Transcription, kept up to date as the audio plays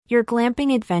Your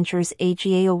Glamping Adventures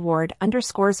AGA Award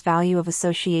underscores value of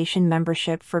association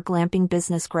membership for glamping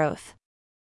business growth.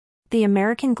 The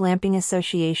American Glamping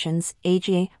Association's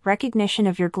AGA recognition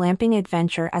of your glamping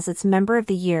adventure as its Member of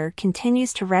the Year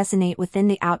continues to resonate within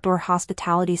the outdoor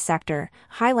hospitality sector,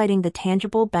 highlighting the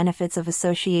tangible benefits of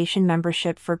association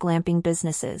membership for glamping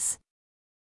businesses.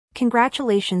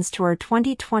 Congratulations to our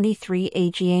 2023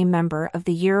 AGA Member of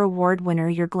the Year Award winner,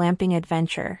 Your Glamping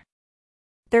Adventure.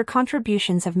 Their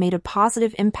contributions have made a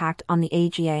positive impact on the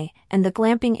AGA and the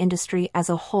glamping industry as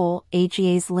a whole,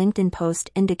 AGA's LinkedIn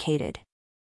post indicated.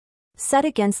 Set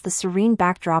against the serene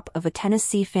backdrop of a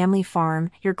Tennessee family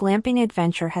farm, Your Glamping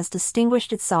Adventure has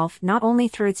distinguished itself not only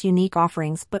through its unique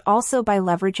offerings but also by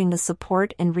leveraging the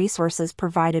support and resources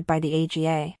provided by the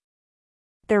AGA.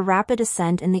 Their rapid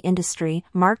ascent in the industry,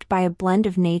 marked by a blend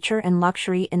of nature and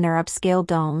luxury in their upscale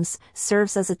domes,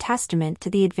 serves as a testament to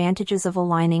the advantages of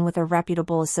aligning with a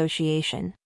reputable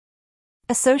association.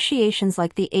 Associations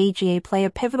like the AGA play a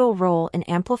pivotal role in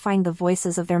amplifying the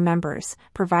voices of their members,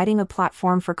 providing a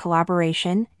platform for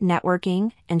collaboration,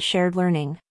 networking, and shared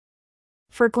learning.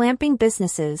 For glamping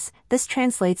businesses, this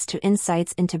translates to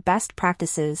insights into best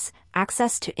practices,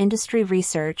 access to industry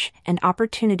research, and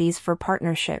opportunities for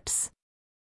partnerships.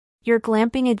 Your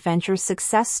Glamping Adventure's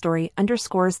success story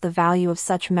underscores the value of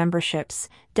such memberships,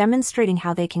 demonstrating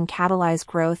how they can catalyze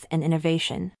growth and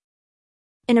innovation.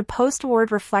 In a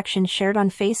post-award reflection shared on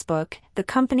Facebook, the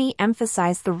company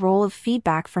emphasized the role of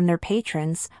feedback from their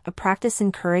patrons, a practice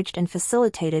encouraged and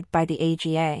facilitated by the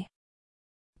AGA.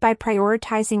 By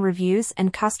prioritizing reviews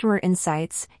and customer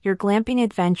insights, Your Glamping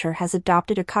Adventure has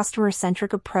adopted a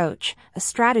customer-centric approach, a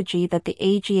strategy that the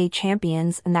AGA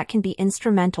champions and that can be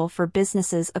instrumental for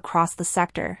businesses across the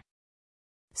sector.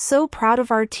 So proud of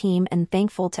our team and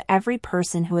thankful to every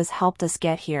person who has helped us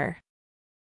get here.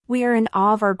 We are in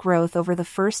awe of our growth over the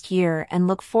first year and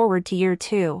look forward to year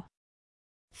 2.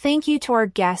 Thank you to our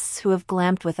guests who have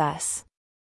glamped with us.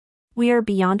 We are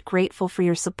beyond grateful for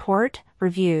your support,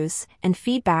 reviews, and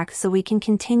feedback so we can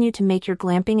continue to make Your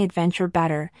Glamping Adventure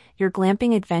better, Your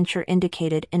Glamping Adventure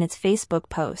indicated in its Facebook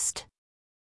post.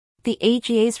 The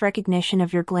AGA's recognition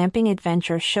of Your Glamping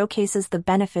Adventure showcases the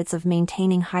benefits of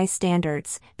maintaining high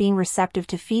standards, being receptive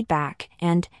to feedback,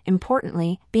 and,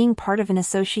 importantly, being part of an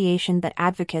association that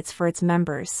advocates for its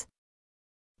members.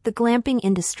 The glamping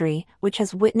industry, which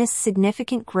has witnessed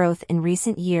significant growth in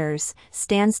recent years,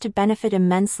 stands to benefit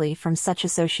immensely from such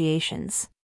associations.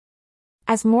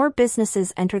 As more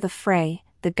businesses enter the fray,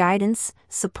 the guidance,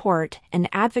 support, and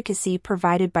advocacy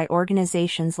provided by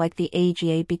organizations like the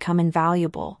AGA become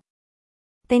invaluable.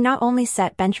 They not only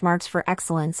set benchmarks for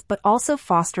excellence but also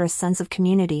foster a sense of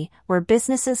community, where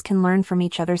businesses can learn from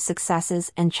each other's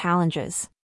successes and challenges.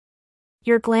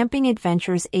 Your Glamping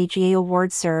Adventures AGA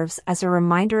Award serves as a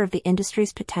reminder of the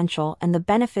industry's potential and the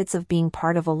benefits of being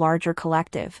part of a larger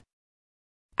collective.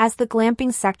 As the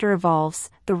glamping sector evolves,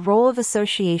 the role of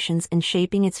associations in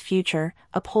shaping its future,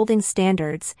 upholding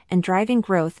standards, and driving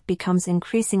growth becomes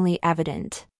increasingly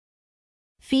evident.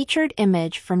 Featured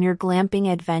image from Your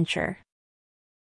Glamping Adventure.